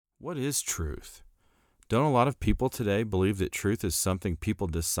What is truth? Don't a lot of people today believe that truth is something people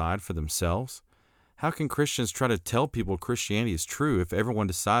decide for themselves? How can Christians try to tell people Christianity is true if everyone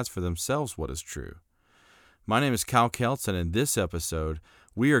decides for themselves what is true? My name is Kyle Keltz, and in this episode,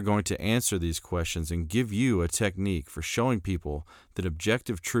 we are going to answer these questions and give you a technique for showing people that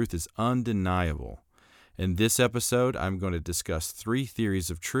objective truth is undeniable. In this episode, I'm going to discuss 3 theories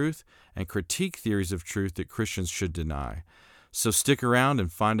of truth and critique theories of truth that Christians should deny. So stick around and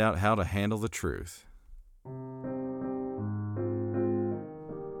find out how to handle the truth.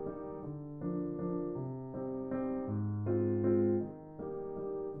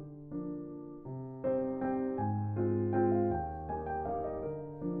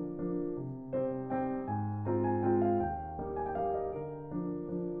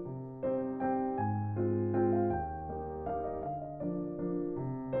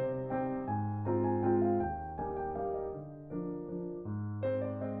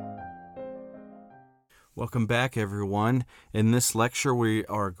 Welcome back, everyone. In this lecture, we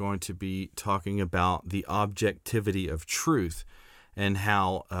are going to be talking about the objectivity of truth and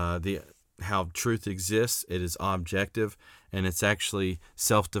how truth exists. It is objective, and it's actually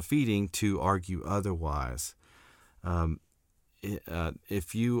self-defeating to argue otherwise.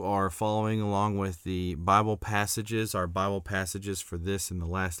 If you are following along with the Bible passages, our Bible passages for this in the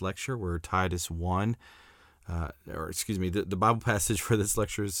last lecture were Titus 1. The Bible passage for this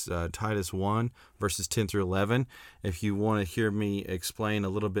lecture is Titus 1, verses 10 through 11. If you want to hear me explain a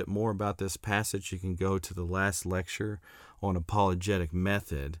little bit more about this passage, you can go to the last lecture on apologetic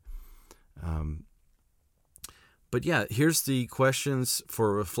method. But here's the questions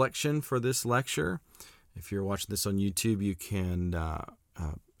for reflection for this lecture. If you're watching this on YouTube, you can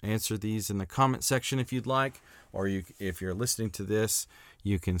answer these in the comment section if you'd like, or if you're listening to this,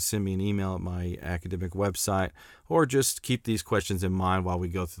 you can send me an email at my academic website, or just keep these questions in mind while we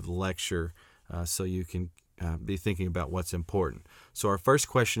go through the lecture so you can be thinking about what's important. So our first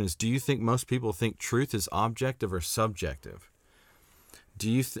question is, do you think most people think truth is objective or subjective?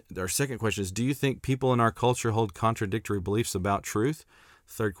 Our second question is, do you think people in our culture hold contradictory beliefs about truth?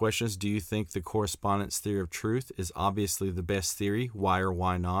 Third question is, do you think the correspondence theory of truth is obviously the best theory? Why or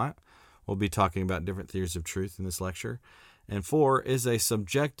why not? We'll be talking about different theories of truth in this lecture. And 4, is a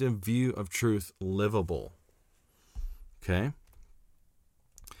subjective view of truth livable? Okay.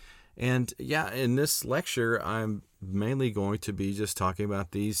 And in this lecture, I'm mainly going to be just talking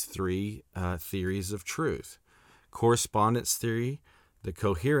about these 3 theories of truth: correspondence theory, the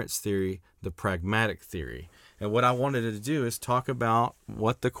coherence theory, the pragmatic theory. And what I wanted to do is talk about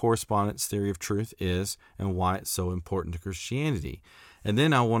what the correspondence theory of truth is and why it's so important to Christianity. And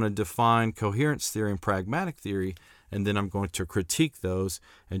then I want to define coherence theory and pragmatic theory, and then I'm going to critique those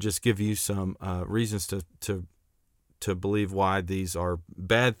and just give you some reasons to believe why these are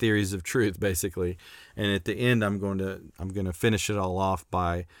bad theories of truth, basically. And at the end, I'm going to finish it all off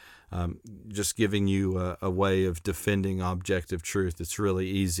by just giving you a way of defending objective truth. It's really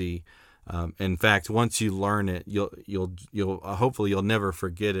easy. In fact, once you learn it, you'll hopefully you'll never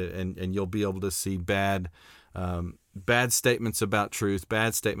forget it, and you'll be able to see bad statements about truth,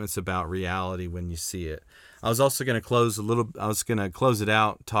 bad statements about reality when you see it. I was also going to close it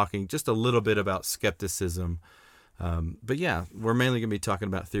out talking just a little bit about skepticism. But we're mainly going to be talking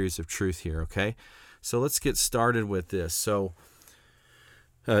about theories of truth here. Okay, so let's get started with this. So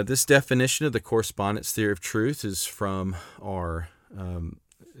this definition of the correspondence theory of truth is from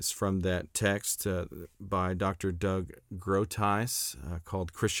that text by Dr. Doug Groothuis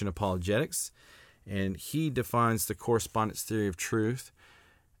called Christian Apologetics. And he defines the correspondence theory of truth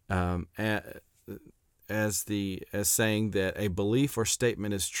as saying that a belief or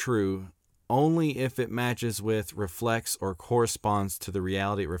statement is true only if it matches with, reflects, or corresponds to the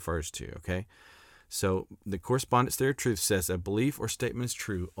reality it refers to. Okay, so the correspondence theory of truth says a belief or statement is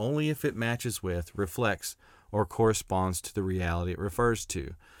true only if it matches with, reflects, or corresponds to the reality it refers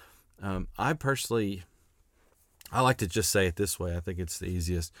to. I like to just say it this way. I think it's the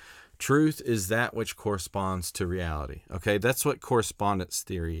easiest. Truth is that which corresponds to reality. Okay, that's what correspondence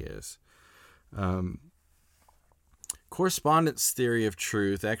theory is. Correspondence theory of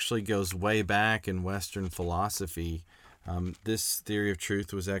truth actually goes way back in Western philosophy. This theory of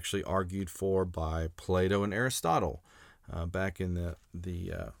truth was actually argued for by Plato and Aristotle back in the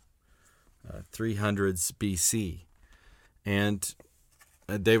 300s BC. And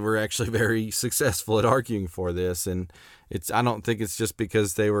they were actually very successful at arguing for this, and I don't think it's just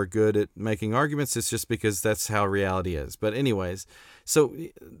because they were good at making arguments. It's just because that's how reality is. But anyways, so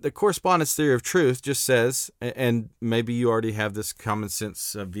the correspondence theory of truth just says, and maybe you already have this common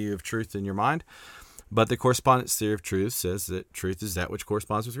sense view of truth in your mind, But the correspondence theory of truth says that truth is that which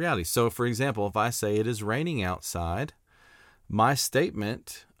corresponds with reality. So, for example, if I say it is raining outside, my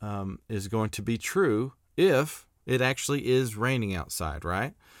statement is going to be true if it actually is raining outside,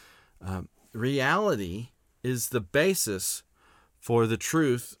 right? Reality is the basis for the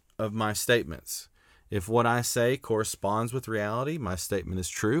truth of my statements. If what I say corresponds with reality, my statement is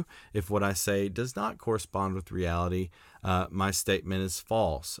true. If what I say does not correspond with reality, my statement is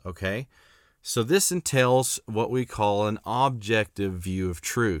false, okay? So this entails what we call an objective view of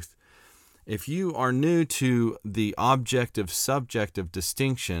truth. If you are new to the objective-subjective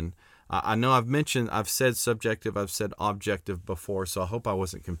distinction, I know I've said subjective, I've said objective before, so I hope I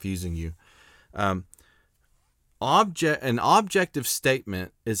wasn't confusing you. An objective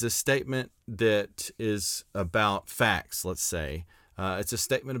statement is a statement that is about facts, let's say. It's a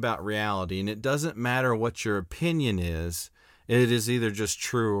statement about reality, and it doesn't matter what your opinion is. It is either just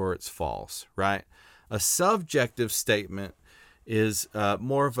true or it's false, right? A subjective statement is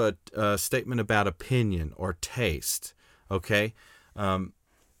more of a statement about opinion or taste, okay? And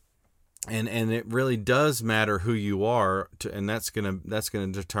it really does matter who you are, and that's gonna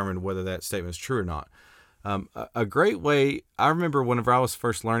determine whether that statement is true or not. A great way, I remember whenever I was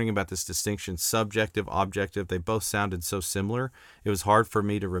first learning about this distinction, subjective, objective, they both sounded so similar, it was hard for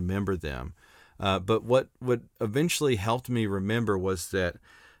me to remember them. But what eventually helped me remember was that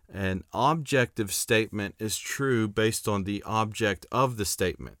an objective statement is true based on the object of the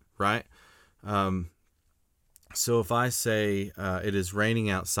statement, right? So if I say it is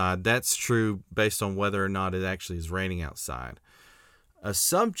raining outside, that's true based on whether or not it actually is raining outside. A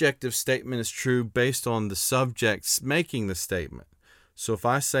subjective statement is true based on the subjects making the statement. So if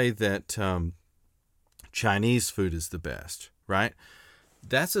I say that Chinese food is the best, right?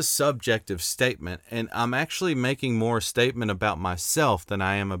 That's a subjective statement, and I'm actually making more a statement about myself than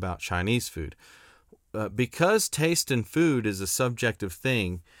I am about Chinese food. Because taste in food is a subjective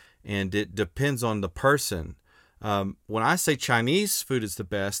thing, and it depends on the person. When I say Chinese food is the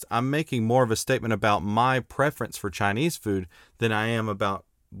best, I'm making more of a statement about my preference for Chinese food than I am about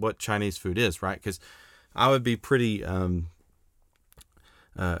what Chinese food is, right? Because I would be pretty...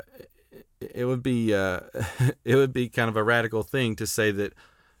 it would be kind of a radical thing to say that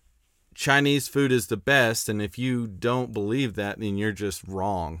Chinese food is the best, and if you don't believe that, then you're just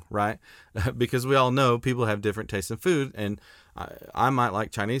wrong, right? Because we all know people have different tastes in food, and I might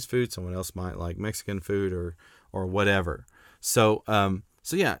like Chinese food, someone else might like Mexican food or whatever. So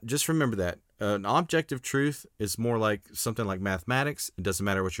yeah, just remember that. An objective truth is more like something like mathematics. It doesn't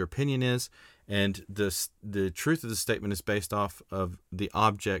matter what your opinion is, and the truth of the statement is based off of the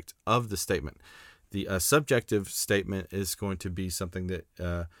object of the statement. The subjective statement is going to be something that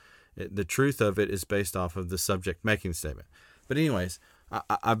the truth of it is based off of the subject making the statement. But anyways,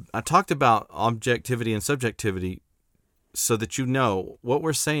 I talked about objectivity and subjectivity so that you know what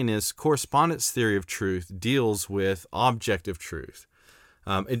we're saying is correspondence theory of truth deals with objective truth.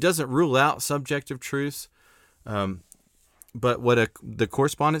 It doesn't rule out subjective truths, but what the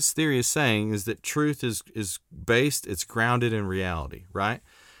correspondence theory is saying is that truth is based, it's grounded in reality, right?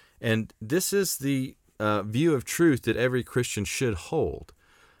 And this is the view of truth that every Christian should hold,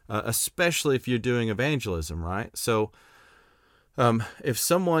 especially if you're doing evangelism, right? So if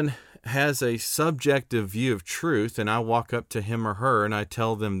someone has a subjective view of truth and I walk up to him or her and I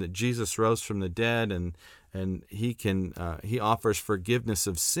tell them that Jesus rose from the dead and he offers forgiveness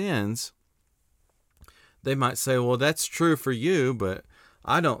of sins, they might say, well, that's true for you, but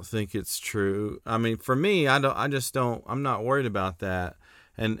I don't think it's true. I mean, for me, I'm not worried about that.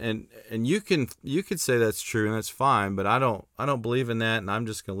 And you could say that's true and that's fine, but I don't believe in that, and I'm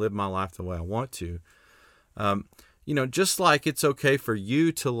just going to live my life the way I want to. Just like it's okay for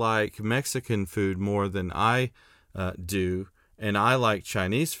you to like Mexican food more than I do, and I like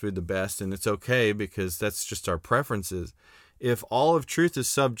Chinese food the best, and it's okay because that's just our preferences. If all of truth is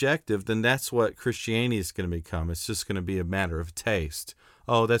subjective, then that's what Christianity is going to become. It's just going to be a matter of taste.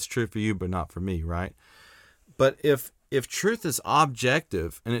 Oh, that's true for you, but not for me, right? But if truth is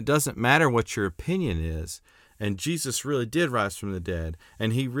objective, and it doesn't matter what your opinion is, and Jesus really did rise from the dead,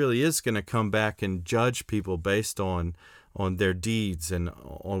 and he really is going to come back and judge people based on their deeds and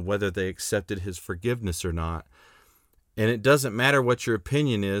on whether they accepted his forgiveness or not, and it doesn't matter what your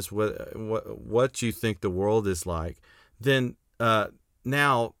opinion is, what you think the world is like, then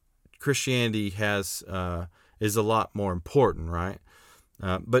now Christianity is a lot more important, right?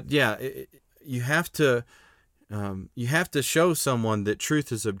 But yeah, you have to show someone that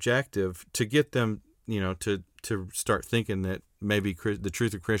truth is objective to get them, to start thinking that maybe the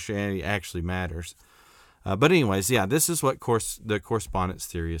truth of Christianity actually matters. But anyways, yeah, this is what the correspondence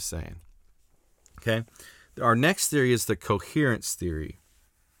theory is saying. Okay? Our next theory is the coherence theory.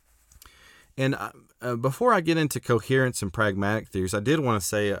 And before I get into coherence and pragmatic theories, I did want to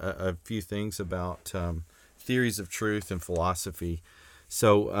say a few things about theories of truth and philosophy.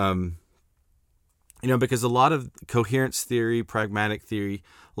 So, because a lot of coherence theory, pragmatic theory,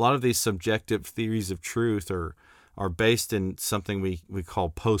 a lot of these subjective theories of truth are based in something we call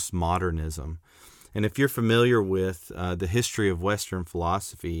postmodernism. And if you're familiar with the history of Western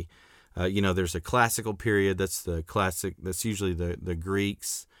philosophy, there's a classical period. That's usually the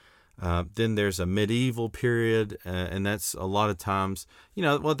Greeks. Then there's a medieval period, and that's a lot of times,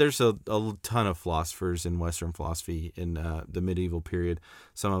 there's a ton of philosophers in Western philosophy in the medieval period,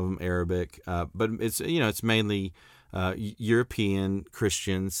 some of them Arabic, but it's mainly European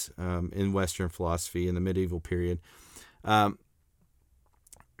Christians in Western philosophy in the medieval period. But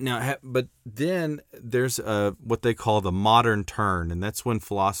then there's what they call the modern turn, and that's when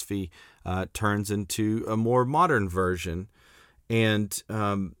philosophy turns into a more modern version. And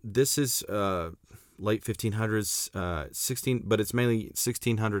this is late 1500s, but it's mainly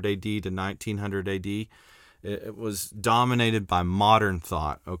 1600 AD to 1900 AD. It was dominated by modern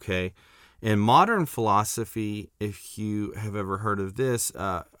thought, okay? And modern philosophy, if you have ever heard of this,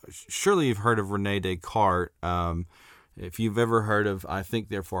 surely you've heard of René Descartes. If you've ever heard of I Think,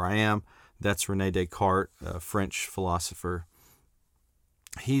 Therefore I Am, that's René Descartes, a French philosopher.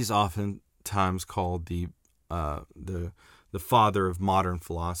 He's oftentimes called the father of modern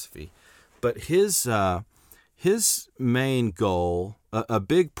philosophy. But his main goal, a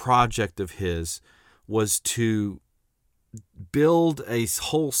big project of his, was to build a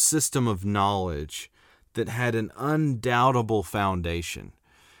whole system of knowledge that had an undoubtable foundation.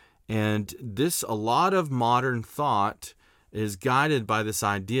 And a lot of modern thought is guided by this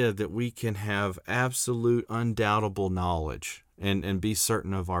idea that we can have absolute undoubtable knowledge and be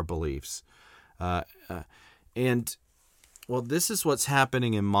certain of our beliefs. This is what's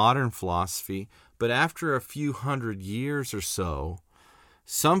happening in modern philosophy, but after a few hundred years or so,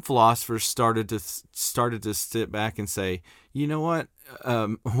 some philosophers started to sit back and say, you know what,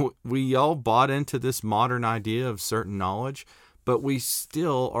 we all bought into this modern idea of certain knowledge, but we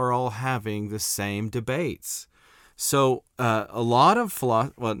still are all having the same debates. So a lot of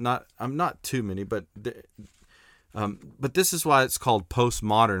not too many, but this is why it's called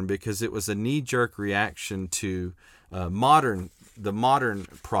postmodern, because it was a knee-jerk reaction to the modern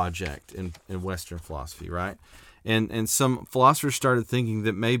project in Western philosophy, right? And some philosophers started thinking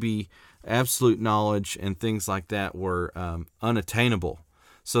that maybe absolute knowledge and things like that were unattainable.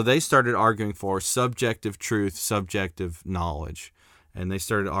 So they started arguing for subjective truth, subjective knowledge. And they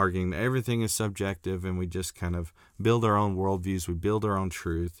started arguing that everything is subjective and we just kind of build our own worldviews, we build our own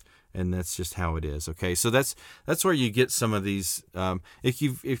truth, and that's just how it is. Okay, so that's where you get some of these. If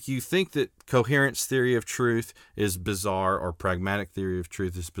you think that coherence theory of truth is bizarre or pragmatic theory of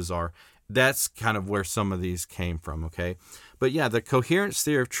truth is bizarre, that's kind of where some of these came from. Okay, but yeah, the coherence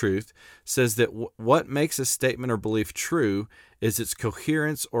theory of truth says that what makes a statement or belief true is its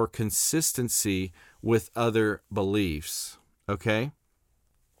coherence or consistency with other beliefs. Okay,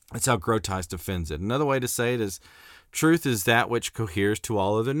 that's how Grotius defends it. Another way to say it is, truth is that which coheres to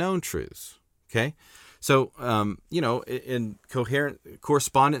all other known truths. Okay? So, in coherent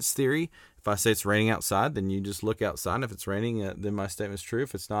correspondence theory, if I say it's raining outside, then you just look outside. If it's raining, then my statement's true.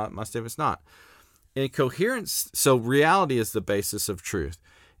 If it's not, my statement's not. In coherence, so reality is the basis of truth.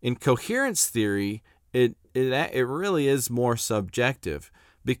 In coherence theory, it really is more subjective,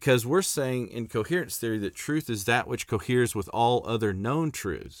 because we're saying in coherence theory that truth is that which coheres with all other known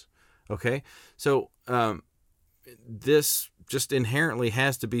truths. Okay? So, this just inherently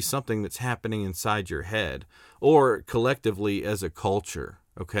has to be something that's happening inside your head or collectively as a culture.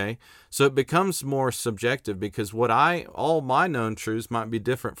 Okay, so it becomes more subjective, because all my known truths might be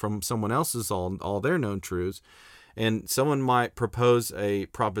different from someone else's all their known truths, and someone might propose a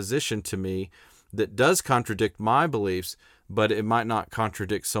proposition to me that does contradict my beliefs, but it might not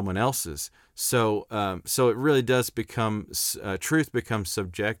contradict someone else's. So it really does become truth becomes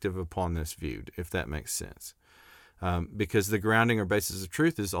subjective upon this view, if that makes sense. Because the grounding or basis of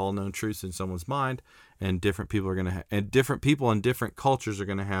truth is all known truths in someone's mind, and different people are going to and different people in different cultures are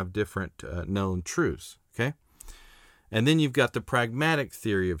going to have different known truths. Okay, and then you've got the pragmatic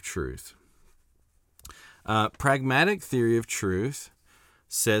theory of truth. Pragmatic theory of truth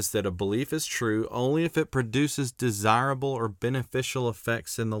says that a belief is true only if it produces desirable or beneficial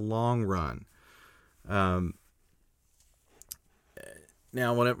effects in the long run.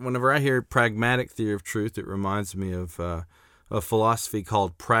 Now, whenever I hear pragmatic theory of truth, it reminds me of a philosophy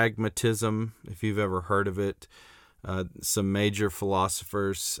called pragmatism, if you've ever heard of it. Some major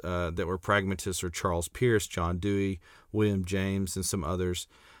philosophers that were pragmatists are Charles Peirce, John Dewey, William James, and some others.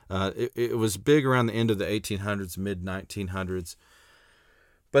 It was big around the end of the 1800s, mid 1900s.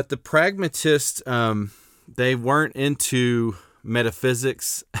 But the pragmatists, they weren't into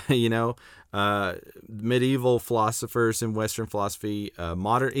metaphysics, medieval philosophers in Western philosophy,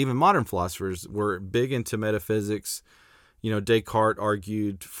 modern philosophers were big into metaphysics. Descartes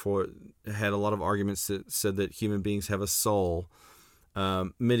had a lot of arguments that said that human beings have a soul.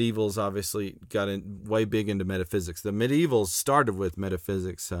 Medievals obviously got way big into metaphysics. The medievals started with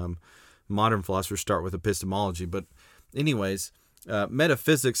metaphysics. Modern philosophers start with epistemology. But anyways,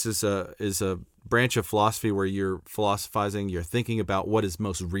 metaphysics is a branch of philosophy where you're philosophizing, you're thinking about what is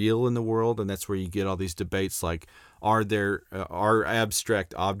most real in the world, and that's where you get all these debates like, are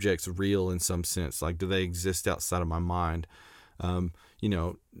abstract objects real in some sense? Like, do they exist outside of my mind?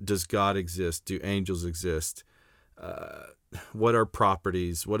 Does God exist? Do angels exist? What are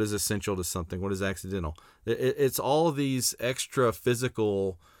properties? What is essential to something? What is accidental? It's all of these extra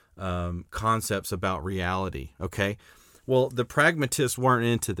physical concepts about reality, okay? Well, the pragmatists weren't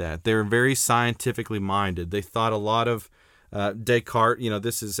into that. They were very scientifically minded. They thought a lot of Descartes.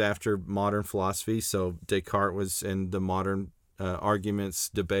 This is after modern philosophy, so Descartes was in the modern arguments,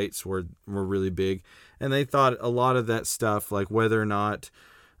 debates were really big. And they thought a lot of that stuff, like whether or not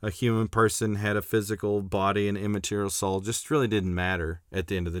a human person had a physical body and immaterial soul, just really didn't matter at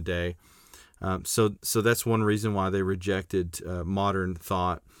the end of the day. So that's one reason why they rejected modern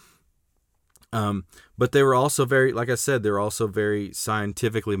thought. But they were also like I said, they were also very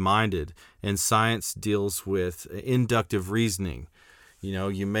scientifically minded, and science deals with inductive reasoning.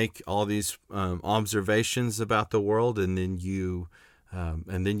 You make all these observations about the world, and then you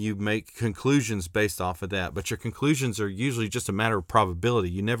make conclusions based off of that. But your conclusions are usually just a matter of probability.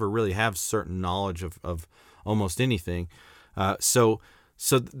 You never really have certain knowledge of almost anything. So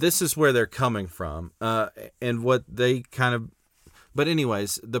this is where they're coming from, and what they kind of. But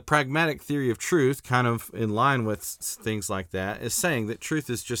anyways, the pragmatic theory of truth, kind of in line with things like that, is saying that truth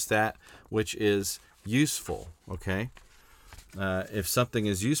is just that which is useful, okay? If something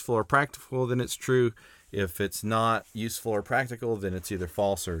is useful or practical, then it's true. If it's not useful or practical, then it's either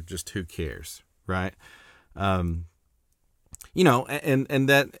false or just who cares, right? And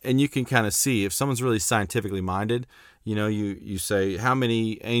you can kind of see if someone's really scientifically minded. You say, how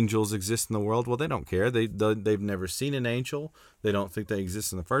many angels exist in the world? Well, they don't care. They've never seen an angel. They don't think they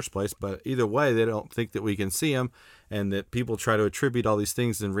exist in the first place. But either way, they don't think that we can see them, and that people try to attribute all these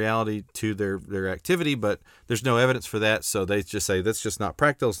things in reality to their activity, but there's no evidence for that. So they just say, that's just not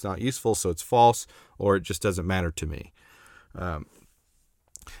practical, it's not useful, so it's false, or it just doesn't matter to me.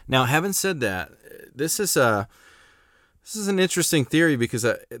 Now, having said that, this is an interesting theory because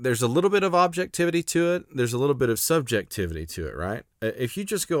there's a little bit of objectivity to it. There's a little bit of subjectivity to it, right? If you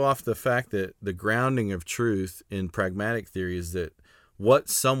just go off the fact that the grounding of truth in pragmatic theory is that what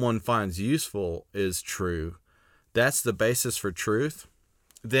someone finds useful is true, that's the basis for truth,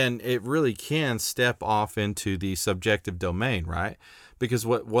 then it really can step off into the subjective domain, right? Because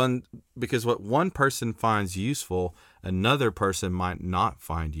what one person finds useful, another person might not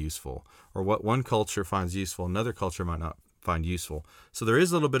find useful. Or what one culture finds useful, another culture might not find useful. So there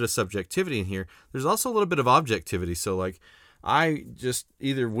is a little bit of subjectivity in here. There's also a little bit of objectivity. So like, I just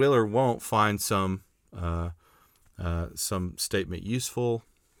either will or won't find some statement useful.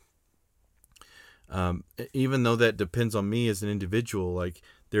 Even though that depends on me as an individual, like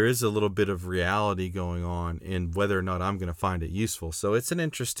there is a little bit of reality going on in whether or not I'm going to find it useful. So it's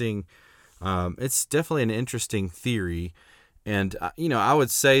it's definitely an interesting theory. And, I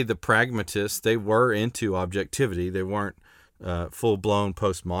would say the pragmatists, they were into objectivity. They weren't full-blown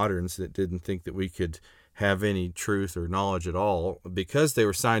postmoderns that didn't think that we could have any truth or knowledge at all. Because they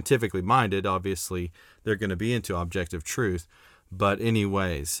were scientifically minded, obviously, they're going to be into objective truth. But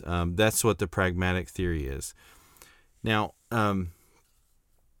anyways, that's what the pragmatic theory is. Now,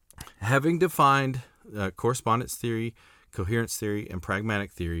 having defined correspondence theory, coherence theory, and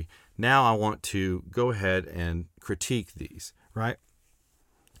pragmatic theory, now I want to go ahead and critique these, right?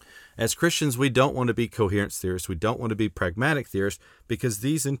 As Christians, we don't want to be coherence theorists. We don't want to be pragmatic theorists because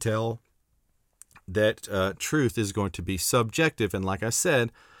these entail that truth is going to be subjective. And like I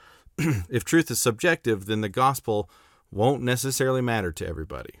said, if truth is subjective, then the gospel won't necessarily matter to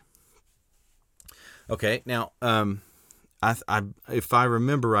everybody. Okay, now, if I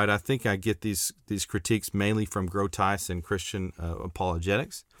remember right, I think I get these critiques mainly from Grotius and Christian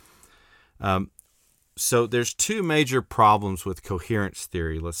apologetics. So there's two major problems with coherence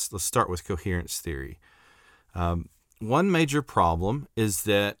theory. Let's start with coherence theory. One major problem is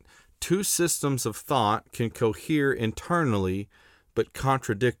that two systems of thought can cohere internally but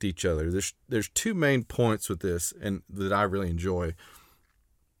contradict each other. There's two main points with this, and that I really enjoy.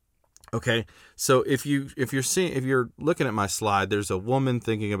 Okay, so if you're looking at my slide, there's a woman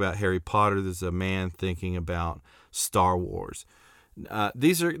thinking about Harry Potter. There's a man thinking about Star Wars.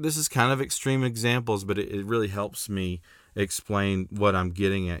 This is kind of extreme examples, but it really helps me explain what I'm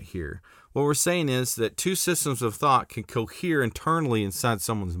getting at here. What we're saying is that two systems of thought can cohere internally inside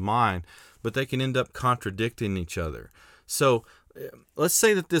someone's mind, but they can end up contradicting each other. So let's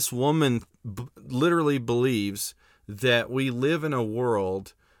say that this woman literally believes that we live in a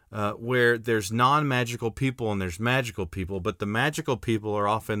world where there's non-magical people and there's magical people, but the magical people are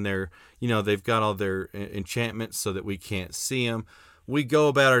often they've got all their enchantments so that we can't see them. We go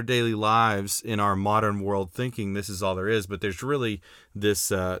about our daily lives in our modern world thinking this is all there is, but there's really there's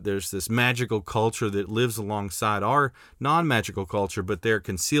this magical culture that lives alongside our non-magical culture, but they're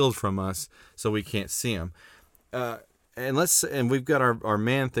concealed from us so we can't see them. And we've got our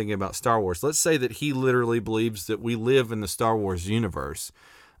man thinking about Star Wars. Let's say that he literally believes that we live in the Star Wars universe.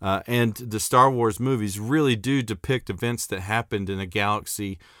 And the Star Wars movies really do depict events that happened in a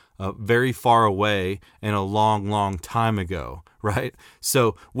galaxy very far away and a long, long time ago, right?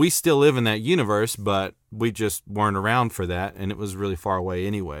 So we still live in that universe, but we just weren't around for that, and it was really far away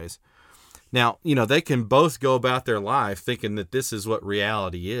anyways. Now, they can both go about their life thinking that this is what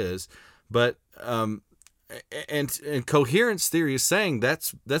reality is, but and coherence theory is saying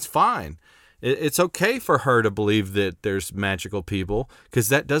that's fine. It's okay for her to believe that there's magical people because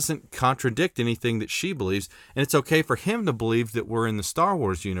that doesn't contradict anything that she believes. And it's okay for him to believe that we're in the Star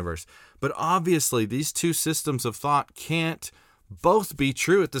Wars universe. But obviously, these two systems of thought can't both be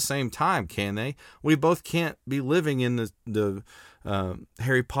true at the same time, can they? We both can't be living in the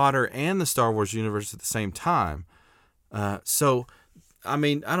Harry Potter and the Star Wars universe at the same time. So, I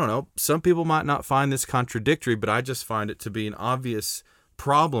mean, I don't know. Some people might not find this contradictory, but I just find it to be an obvious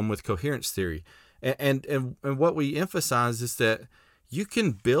problem with coherence theory. And what we emphasize is that you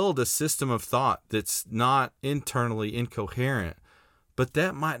can build a system of thought that's not internally incoherent, but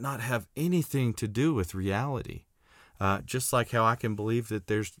that might not have anything to do with reality. Just like how I can believe that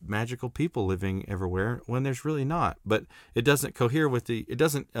there's magical people living everywhere when there's really not, but it doesn't cohere with it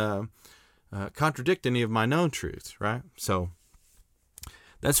doesn't contradict any of my known truths, right? So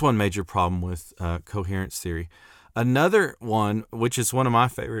that's one major problem with coherence theory. Another one, which is one of my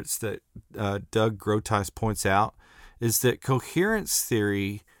favorites that Doug Groothuis points out, is that coherence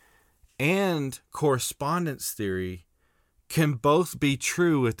theory and correspondence theory can both be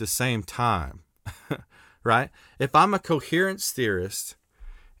true at the same time, right? If I'm a coherence theorist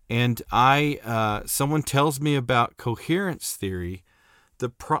and someone tells me about coherence theory,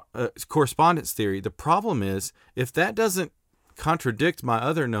 correspondence theory, the problem is if that doesn't contradict my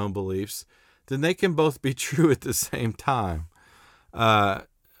other known beliefs, then they can both be true at the same time,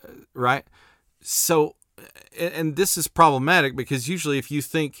 right? So, and this is problematic because usually if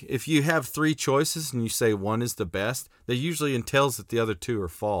you have three choices and you say one is the best, that usually entails that the other two are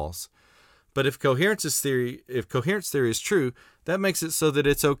false. But if coherence theory is true, that makes it so that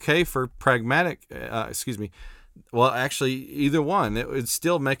it's okay for either one. It would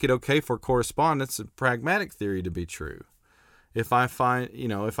still make it okay for correspondence and pragmatic theory to be true. If I find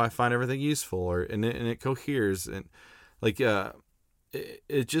everything useful and it coheres, and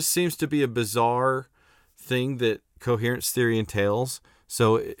it just seems to be a bizarre thing that coherence theory entails.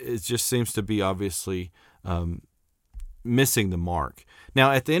 So it just seems to be obviously missing the mark.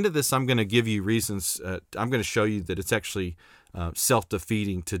 Now, at the end of this, I'm going to give you reasons. I'm going to show you that it's actually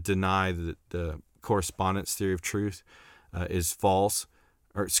self-defeating to deny that the correspondence theory of truth is false,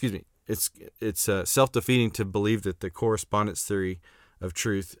 or excuse me. It's self-defeating to believe that the correspondence theory of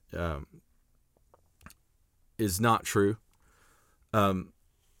truth is not true.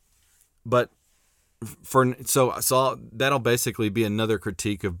 But so that'll basically be another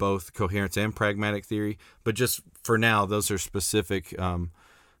critique of both coherence and pragmatic theory. But just for now, those are specific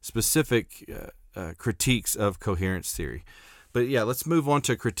critiques of coherence theory. But yeah, let's move on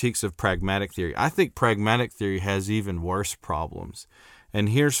to critiques of pragmatic theory. I think pragmatic theory has even worse problems. And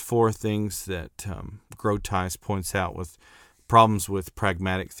here's 4 things that Groothuis points out with problems with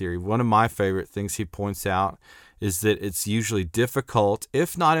pragmatic theory. One of my favorite things he points out is that it's usually difficult,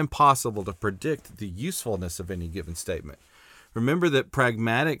 if not impossible, to predict the usefulness of any given statement. Remember that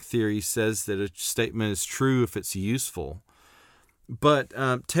pragmatic theory says that a statement is true if it's useful. But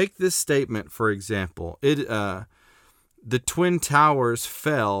take this statement, for example. The Twin Towers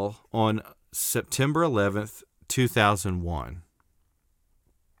fell on September 11th, 2001.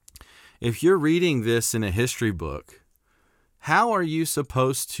 If you're reading this in a history book, how are you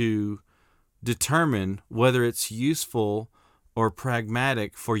supposed to determine whether it's useful or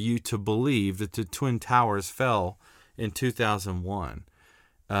pragmatic for you to believe that the Twin Towers fell in 2001?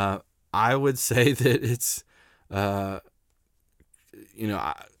 I would say that it's, I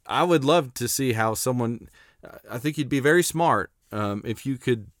would love to see how someone, I think you'd be very smart if you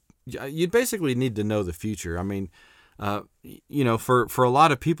could, you'd basically need to know the future. I mean, for a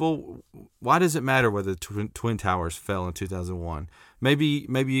lot of people, why does it matter whether the Twin Towers fell in 2001? Maybe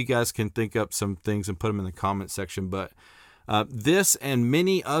you guys can think up some things and put them in the comment section. But this and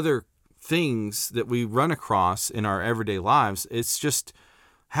many other things that we run across in our everyday lives, it's just,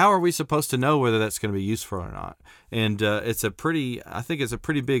 how are we supposed to know whether that's going to be useful or not? And I think it's a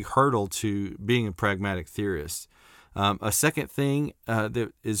pretty big hurdle to being a pragmatic theorist. A second thing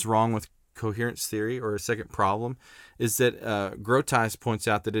that is wrong with coherence theory, or a second problem, is that Grotius points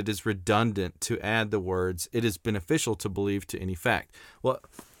out that it is redundant to add the words, "it is beneficial to believe to any fact." Well,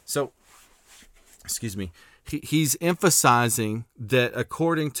 so, excuse me, he's emphasizing that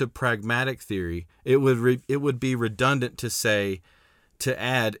according to pragmatic theory, it would be redundant to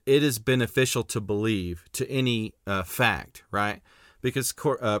add, "it is beneficial to believe to any fact," right? Because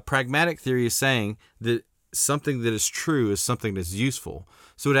pragmatic theory is saying that something that is true is something that's useful.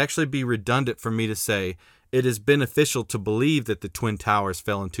 So it would actually be redundant for me to say, "it is beneficial to believe that the Twin Towers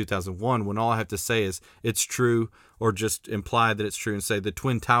fell in 2001, when all I have to say is it's true, or just imply that it's true and say the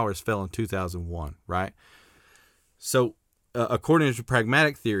Twin Towers fell in 2001, right? So according to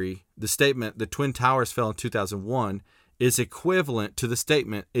pragmatic theory, the statement "the Twin Towers fell in 2001 is equivalent to the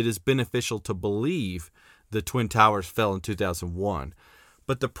statement "it is beneficial to believe the Twin Towers fell in 2001.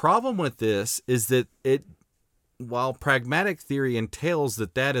 But the problem with this is that while pragmatic theory entails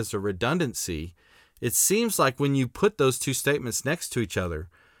that is a redundancy, it seems like when you put those two statements next to each other,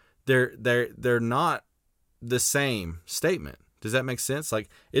 they're not the same statement. Does that make sense? Like,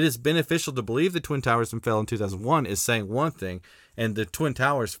 "it is beneficial to believe the Twin Towers fell in 2001 is saying one thing, and the Twin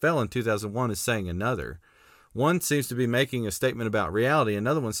Towers fell in 2001 is saying another. One seems to be making a statement about reality.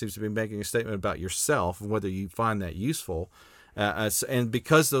 Another one seems to be making a statement about yourself and whether you find that useful. And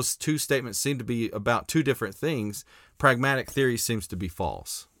because those two statements seem to be about two different things, pragmatic theory seems to be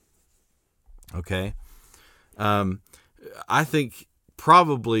false. Okay? I think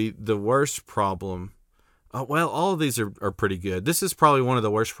probably the worst problem, all of these are pretty good. This is probably one of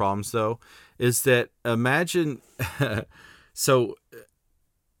the worst problems, though, is that imagine, so,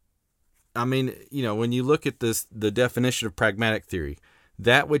 I mean, when you look at the definition of pragmatic theory,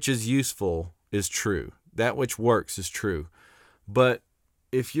 that which is useful is true. That which works is true. But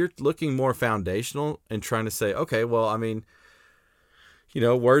if you're looking more foundational and trying to say, okay, well, I mean,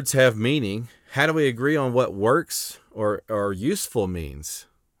 words have meaning. How do we agree on what works or useful means?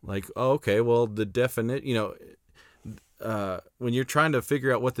 Like, okay, well, the definition, when you're trying to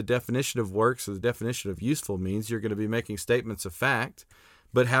figure out what the definition of works or the definition of useful means, you're going to be making statements of fact.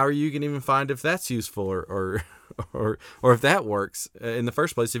 But how are you going to even find if that's useful or if that works in the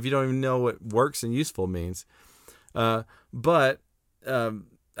first place if you don't even know what works and useful means? But I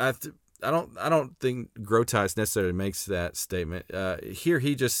don't think Grotius necessarily makes that statement. Here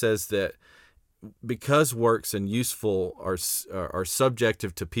he just says that because works and useful are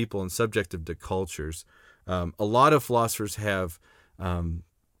subjective to people and subjective to cultures, a lot of philosophers have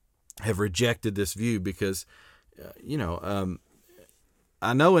rejected this view because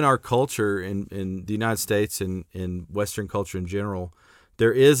I know in our culture, in the United States and in Western culture in general,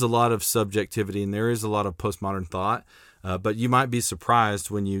 there is a lot of subjectivity and there is a lot of postmodern thought. But you might be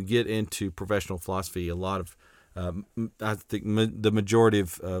surprised when you get into professional philosophy. A lot of, I think, the majority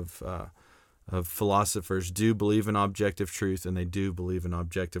of philosophers do believe in objective truth, and they do believe in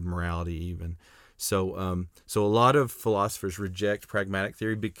objective morality even. So a lot of philosophers reject pragmatic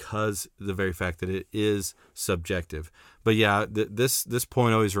theory because of the very fact that it is subjective. But yeah, this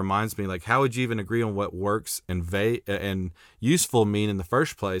point always reminds me, like, how would you even agree on what works and useful mean in the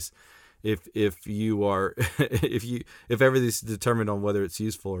first place if you are if everything's determined on whether it's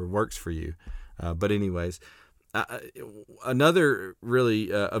useful or works for you? But anyways, another really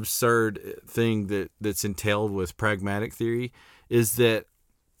absurd thing that's entailed with pragmatic theory is that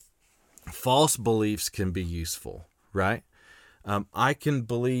false beliefs can be useful, right? I can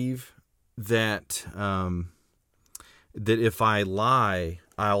believe that that if I lie,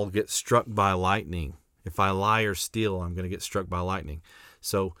 I'll get struck by lightning. If I lie or steal, I'm going to get struck by lightning.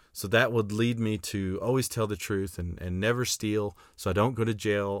 So that would lead me to always tell the truth and never steal, so I don't go to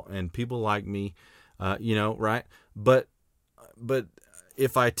jail and people like me, right? But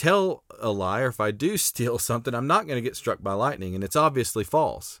if I tell a lie or if I do steal something, I'm not going to get struck by lightning, and it's obviously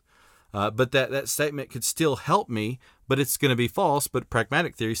false. But that statement could still help me but it's going to be false. But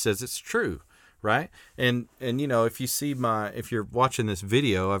pragmatic theory says it's true, right? And if you're watching this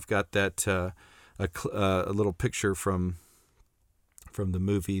video, I've got that a little picture from the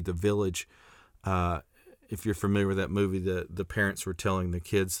movie The Village. If you're familiar with that movie, the parents were telling the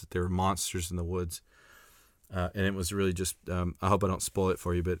kids that there were monsters in the woods. And it was really just, I hope I don't spoil it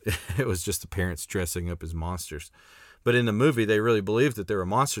for you, but it was just the parents dressing up as monsters. But in the movie, they really believed that there were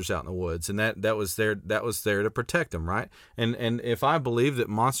monsters out in the woods, and that was there to protect them, right? And if I believe that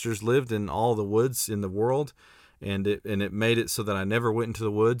monsters lived in all the woods in the world, and it made it so that I never went into the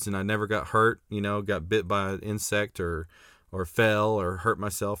woods and I never got hurt, got bit by an insect or fell or hurt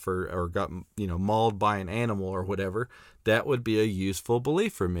myself or got mauled by an animal or whatever, that would be a useful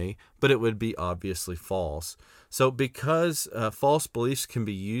belief for me, but it would be obviously false. So because false beliefs can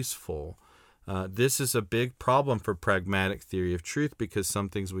be useful, this is a big problem for pragmatic theory of truth, because some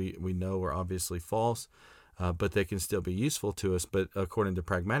things we know are obviously false, but they can still be useful to us. But according to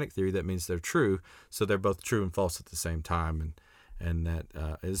pragmatic theory, that means they're true, so they're both true and false at the same time, and that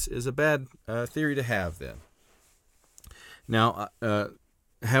is a bad theory to have then. Now,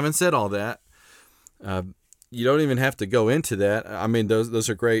 having said all that, you don't even have to go into that. I mean, those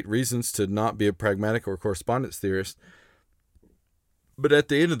are great reasons to not be a pragmatic or correspondence theorist. But at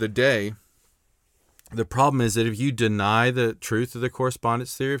the end of the day, the problem is that if you deny the truth of the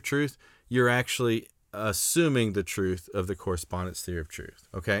correspondence theory of truth, you're actually assuming the truth of the correspondence theory of truth,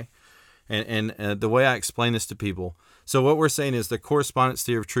 okay? And the way I explain this to people, so what we're saying is the correspondence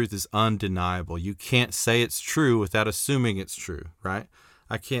theory of truth is undeniable. You can't say it's true without assuming it's true, right?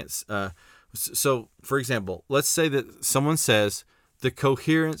 I can't. So, for example, let's say that someone says the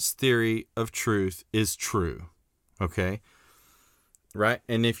coherence theory of truth is true, okay? Right?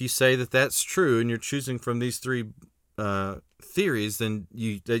 And if you say that that's true and you're choosing from these three theories, then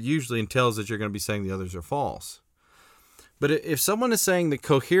that usually entails that you're going to be saying the others are false. But if someone is saying the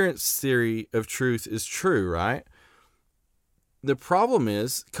coherence theory of truth is true, right? The problem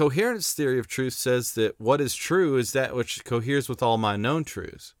is coherence theory of truth says that what is true is that which coheres with all my known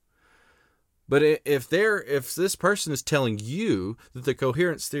truths. But if this person is telling you that the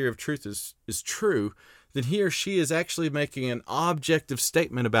coherence theory of truth is true, then he or she is actually making an objective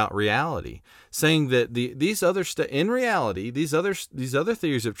statement about reality, saying that these other theories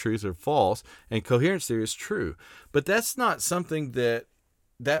of truth are false and coherence theory is true. But that's not something that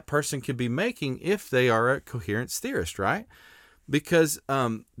person could be making if they are a coherence theorist, right? Because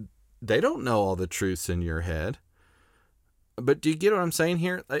they don't know all the truths in your head. But do you get what I'm saying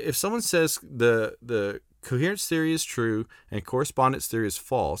here? If someone says the coherence theory is true and correspondence theory is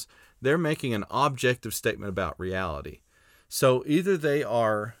false, they're making an objective statement about reality. So either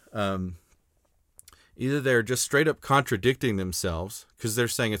they're just straight up contradicting themselves because they're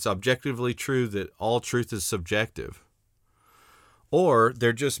saying it's objectively true that all truth is subjective, or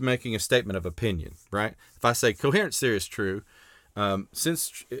they're just making a statement of opinion, right? If I say coherence theory is true,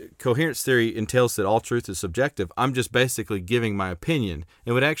 since coherence theory entails that all truth is subjective, I'm just basically giving my opinion.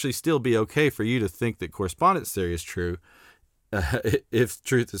 It would actually still be okay for you to think that correspondence theory is true if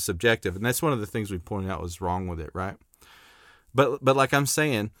truth is subjective. And that's one of the things we pointed out was wrong with it, right? But like I'm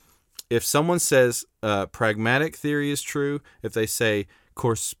saying, if someone says pragmatic theory is true, if they say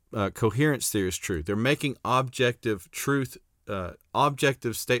coherence theory is true, they're making objective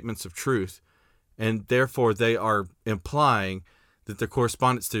statements of truth, and therefore they are implying that the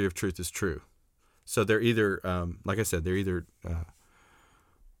correspondence theory of truth is true. So they're either, like I said, they're either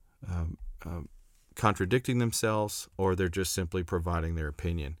contradicting themselves, or they're just simply providing their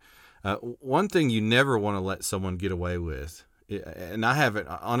opinion. One thing you never want to let someone get away with, and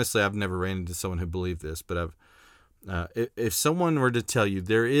I've never ran into someone who believed this, but if someone were to tell you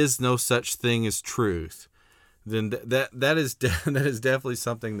there is no such thing as truth, then that is definitely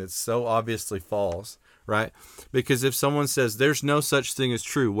something that's so obviously false, right? Because if someone says there's no such thing as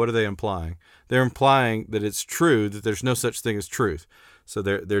true, what are they implying? They're implying that it's true that there's no such thing as truth. So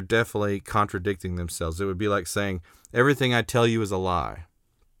they're definitely contradicting themselves. It would be like saying everything I tell you is a lie.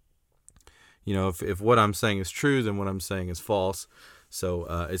 If what I'm saying is true, then what I'm saying is false. So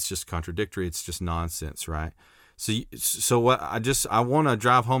it's just contradictory. It's just nonsense, right? So what I want to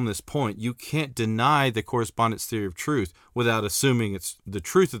drive home this point. You can't deny the correspondence theory of truth without assuming it's the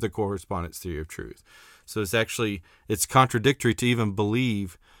truth of the correspondence theory of truth. So it's contradictory to even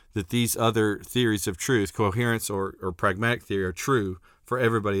believe that these other theories of truth, coherence or pragmatic theory, are true for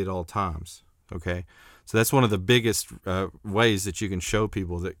everybody at all times. Okay? So that's one of the biggest ways that you can show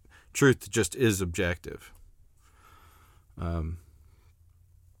people that truth just is objective.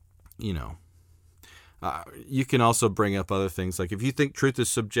 You can also bring up other things. Like if you think truth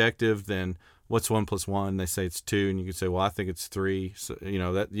is subjective, then what's 1 plus 1? They say it's 2, and you can say, well, I think it's 3. So,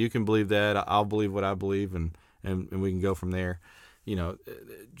 that you can believe that. I'll believe what I believe, and we can go from there.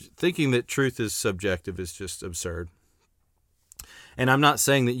 Thinking that truth is subjective is just absurd. And I'm not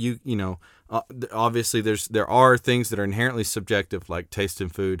saying that obviously there are things that are inherently subjective, like taste in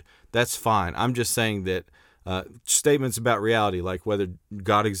food. That's fine. I'm just saying that statements about reality, like whether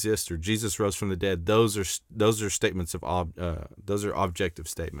God exists or Jesus rose from the dead, those are statements of those are objective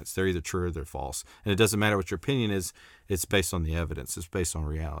statements. They're either true or they're false, and it doesn't matter what your opinion is. It's based on the evidence. It's based on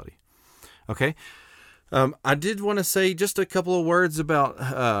reality. Okay. I did want to say just a couple of words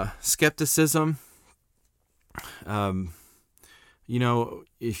about skepticism.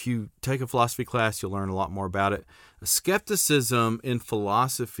 If you take a philosophy class, you'll learn a lot more about it. Skepticism in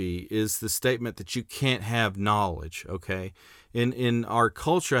philosophy is the statement that you can't have knowledge, okay? In our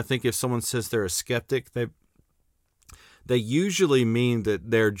culture, I think if someone says they're a skeptic, they usually mean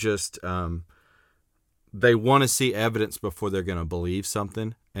that they're just, they want to see evidence before they're going to believe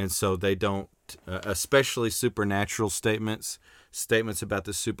something. And so they don't, especially supernatural statements about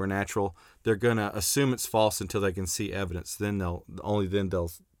the supernatural, they're going to assume it's false until they can see evidence. Then they'll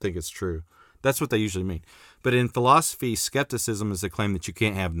think it's true. That's what they usually mean. But in philosophy, skepticism is the claim that you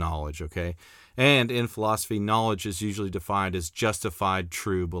can't have knowledge, okay? And in philosophy, knowledge is usually defined as justified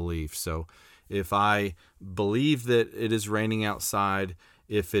true belief. So if I believe that it is raining outside,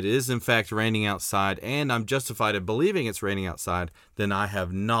 if it is in fact raining outside, and I'm justified in believing it's raining outside, then I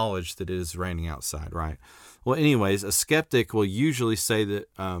have knowledge that it is raining outside, right? Well, anyways, a skeptic will usually say that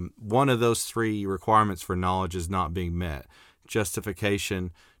one of those three requirements for knowledge is not being met: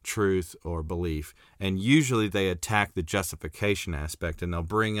 justification, truth, or belief. And usually they attack the justification aspect, and they'll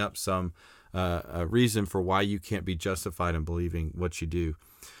bring up some a reason for why you can't be justified in believing what you do.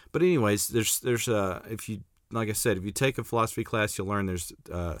 But anyways, there's if you, like I said, if you take a philosophy class, you'll learn there's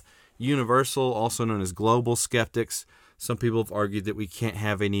universal, also known as global skeptics. Some people have argued that we can't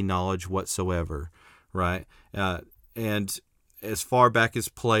have any knowledge whatsoever, right? And as far back as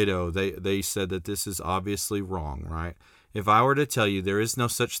Plato, they said that this is obviously wrong, right? If I were to tell you there is no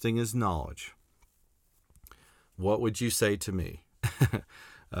such thing as knowledge, what would you say to me?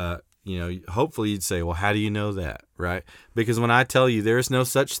 Hopefully you'd say, well, how do you know that, right? Because when I tell you there is no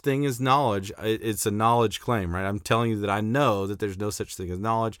such thing as knowledge, it's a knowledge claim, right? I'm telling you that I know that there's no such thing as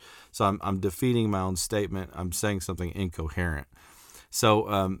knowledge, so I'm defeating my own statement. I'm saying something incoherent.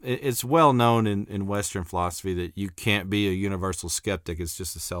 So it's well known in Western philosophy that you can't be a universal skeptic. It's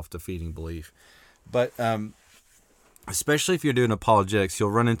just a self-defeating belief. But especially if you're doing apologetics,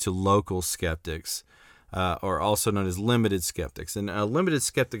 you'll run into local skeptics, or also known as limited skeptics. And a limited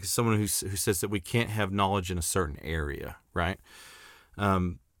skeptic is someone who says that we can't have knowledge in a certain area, right?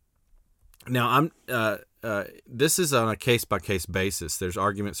 Now, this is on a case-by-case basis. There's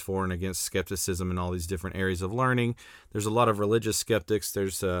arguments for and against skepticism in all these different areas of learning. There's a lot of religious skeptics.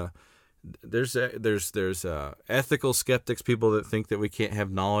 There's ethical skeptics, people that think that we can't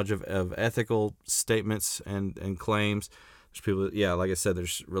have knowledge of ethical statements and claims. There's people, like I said,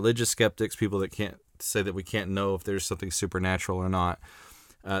 there's religious skeptics, people that can't say that we can't know if there's something supernatural or not.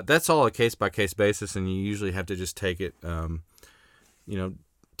 That's all a case-by-case basis, and you usually have to just take it,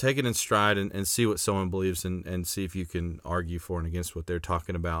 take it in stride and see what someone believes and see if you can argue for and against what they're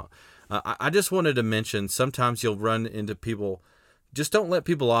talking about. I just wanted to mention, sometimes you'll run into people. Just don't let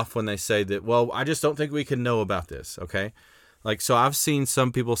people off when they say that, well, I just don't think we can know about this, okay? So I've seen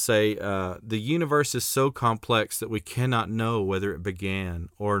some people say the universe is so complex that we cannot know whether it began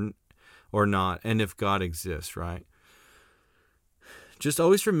or not, and if God exists, right? Just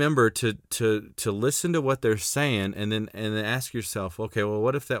always remember to listen to what they're saying, and then ask yourself, okay, well,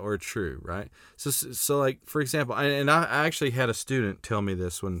 what if that were true, right? So like, for example, I actually had a student tell me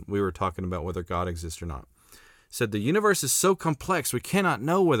this when we were talking about whether God exists or not. Said the universe is so complex we cannot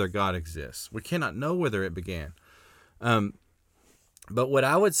know whether God exists. We cannot know whether it began. But what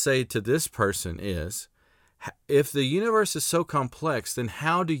I would say to this person is, if the universe is so complex, then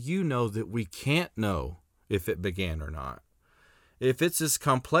how do you know that we can't know if it began or not? If it's as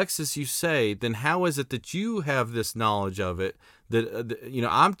complex as you say, then how is it that you have this knowledge of it? That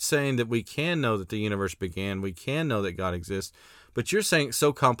I'm saying that we can know that the universe began. We can know that God exists. But you're saying it's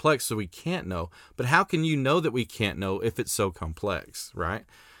so complex so we can't know. But how can you know that we can't know if it's so complex, right?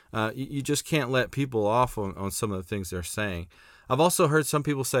 You just can't let people off on some of the things they're saying. I've also heard some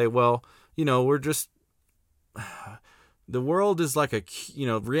people say, well, we're just... the world is like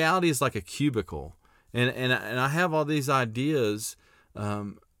reality is like a cubicle. And I have all these ideas,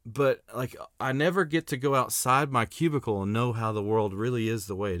 but like I never get to go outside my cubicle and know how the world really is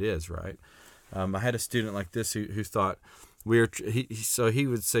the way it is, right? I had a student like this who thought, We are so he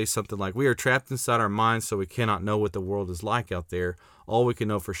would say something like, we are trapped inside our minds, so we cannot know what the world is like out there. All we can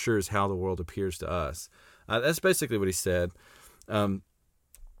know for sure is how the world appears to us. That's basically what he said.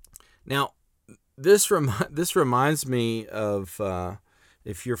 Now, this reminds me of,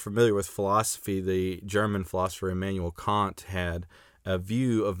 if you're familiar with philosophy, the German philosopher Immanuel Kant had a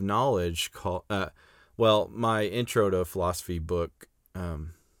view of knowledge called, my intro to philosophy book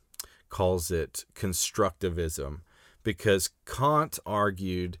calls it constructivism, because Kant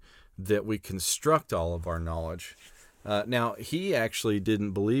argued that we construct all of our knowledge. Now, he actually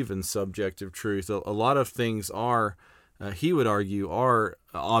didn't believe in subjective truth. A lot of things are, he would argue, are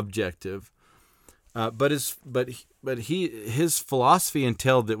objective. But his philosophy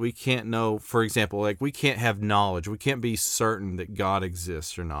entailed that we can't know, for example, like we can't have knowledge. We can't be certain that God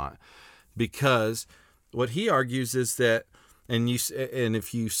exists or not, because what he argues is that, and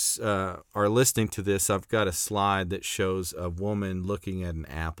if you are listening to this, I've got a slide that shows a woman looking at an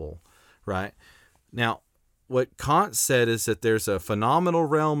apple, right? Now, what Kant said is that there's a phenomenal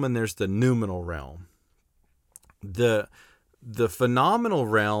realm and there's the noumenal realm. The phenomenal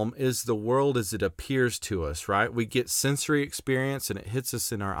realm is the world as it appears to us, right? We get sensory experience and it hits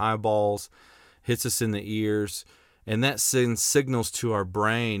us in our eyeballs, hits us in the ears, and that sends signals to our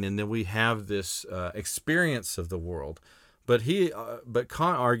brain, and then we have this experience of the world. But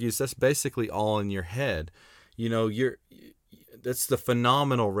Kant argues that's basically all in your head. That's the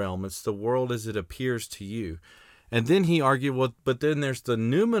phenomenal realm. It's the world as it appears to you. And then he argued, well, but then there's the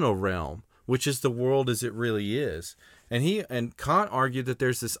noumenal realm, which is the world as it really is. And Kant argued that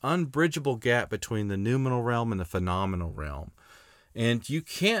there's this unbridgeable gap between the noumenal realm and the phenomenal realm. And you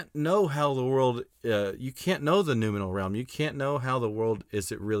can't know how the world, you can't know the noumenal realm. You can't know how the world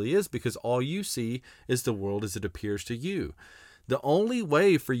as it really is, because all you see is the world as it appears to you. The only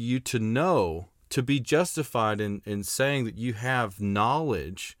way for you to know, to be justified in saying that you have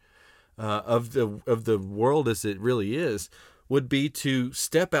knowledge of the world as it really is, would be to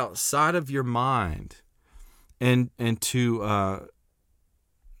step outside of your mind and to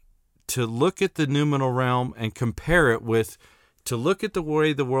look at the noumenal realm and compare it with, to look at the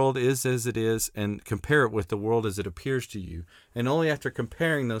way the world is as it is and compare it with the world as it appears to you. And only after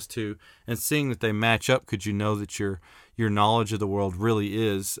comparing those two and seeing that they match up could you know that your knowledge of the world really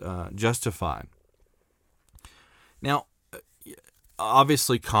is justified. Now,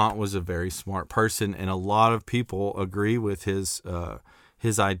 obviously Kant was a very smart person, and a lot of people agree with his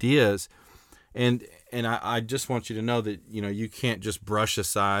ideas. And I just want you to know that you can't just brush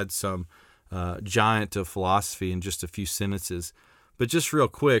aside some giant of philosophy in just a few sentences. But just real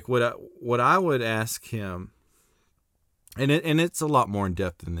quick, what I would ask him, and it's a lot more in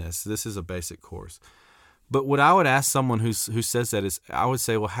depth than this. This is a basic course. But what I would ask someone who says that is, I would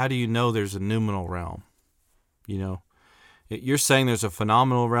say, well, how do you know there's a noumenal realm? You're saying there's a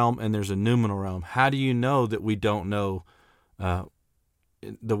phenomenal realm and there's a noumenal realm. How do you know that we don't know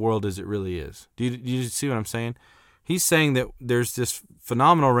the world as it really is? Do you see what I'm saying? He's saying that there's this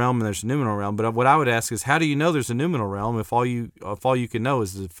phenomenal realm and there's a noumenal realm. But what I would ask is, how do you know there's a noumenal realm if all you can know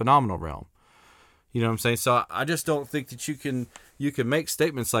is the phenomenal realm? You know what I'm saying? So I just don't think that you can make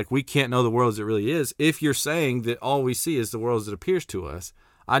statements like we can't know the world as it really is if you're saying that all we see is the world as it appears to us.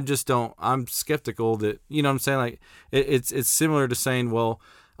 I'm skeptical that, you know what I'm saying? Like it's similar to saying, well,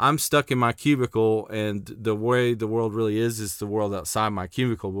 I'm stuck in my cubicle and the way the world really is the world outside my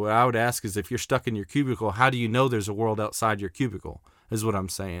cubicle. But what I would ask is, if you're stuck in your cubicle, how do you know there's a world outside your cubicle, is what I'm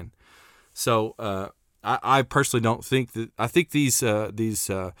saying. So I personally don't think that, I think these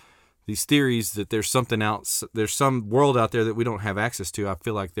theories that there's something else, there's some world out there that we don't have access to, I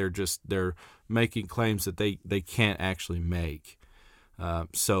feel like they're making claims that they can't actually make.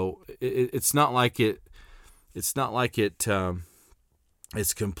 So it's not like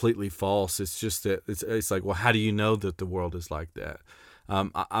it's completely false. It's just that it's like, well, how do you know that the world is like that?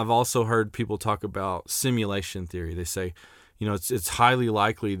 I've also heard people talk about simulation theory. They say, it's highly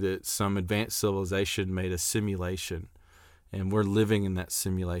likely that some advanced civilization made a simulation, and we're living in that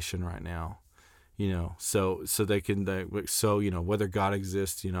simulation right now. So whether God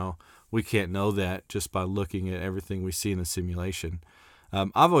exists, we can't know that just by looking at everything we see in the simulation.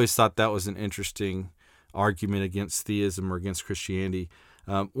 I've always thought that was an interesting argument against theism or against Christianity.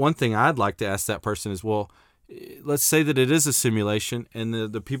 One thing I'd like to ask that person is, well, let's say that it is a simulation, and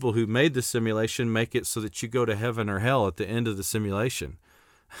the people who made the simulation make it so that you go to heaven or hell at the end of the simulation.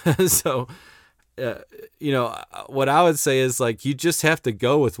 So, what I would say is, like, you just have to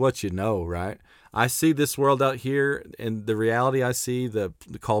go with what you know, right? I see this world out here, and the reality I see,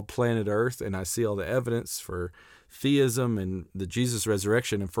 called planet Earth, and I see all the evidence for theism and the Jesus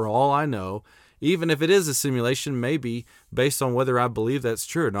resurrection, and for all I know, even if it is a simulation, maybe based on whether I believe that's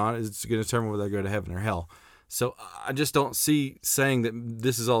true or not, it's going to determine whether I go to heaven or hell. So I just don't see saying that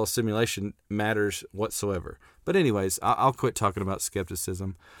this is all a simulation matters whatsoever. But anyways, I'll quit talking about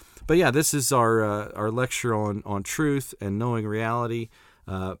skepticism. But yeah, this is our lecture on truth and knowing reality.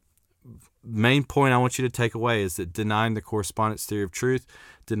 Main point I want you to take away is that denying the correspondence theory of truth,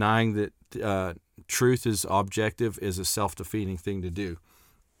 denying that truth is objective, is a self-defeating thing to do.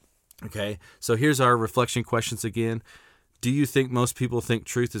 Okay, so here's our reflection questions again. Do you think most people think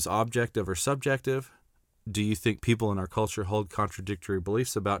truth is objective or subjective? Do you think people in our culture hold contradictory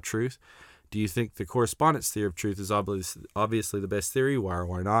beliefs about truth? Do you think the correspondence theory of truth is obviously the best theory? Why or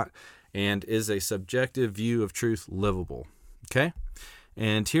why not? And is a subjective view of truth livable? Okay?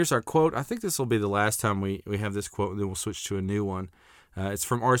 And here's our quote. I think this will be the last time we have this quote, and then we'll switch to a new one. It's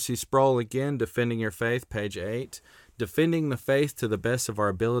from R.C. Sproul again, Defending Your Faith, page 8. Defending the faith to the best of our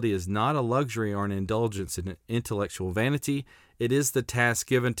ability is not a luxury or an indulgence in intellectual vanity. It is the task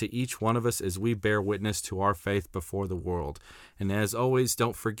given to each one of us as we bear witness to our faith before the world. And as always,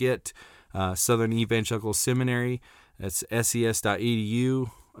 don't forget Southern Evangelical Seminary. That's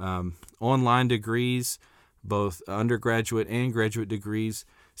ses.edu. Online degrees, both undergraduate and graduate degrees.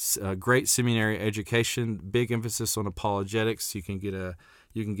 Great seminary education. Big emphasis on apologetics. You can get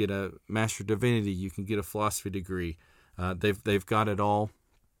a Master of Divinity. You can get a philosophy degree. They've got it all.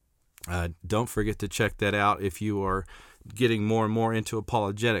 Don't forget to check that out if you are getting more and more into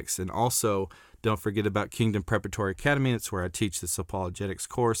apologetics. And also, don't forget about Kingdom Preparatory Academy. That's where I teach this apologetics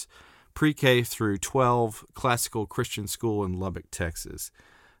course. Pre-K through 12, classical Christian school in Lubbock, Texas.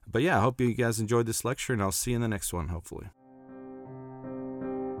 But yeah, I hope you guys enjoyed this lecture, and I'll see you in the next one, hopefully.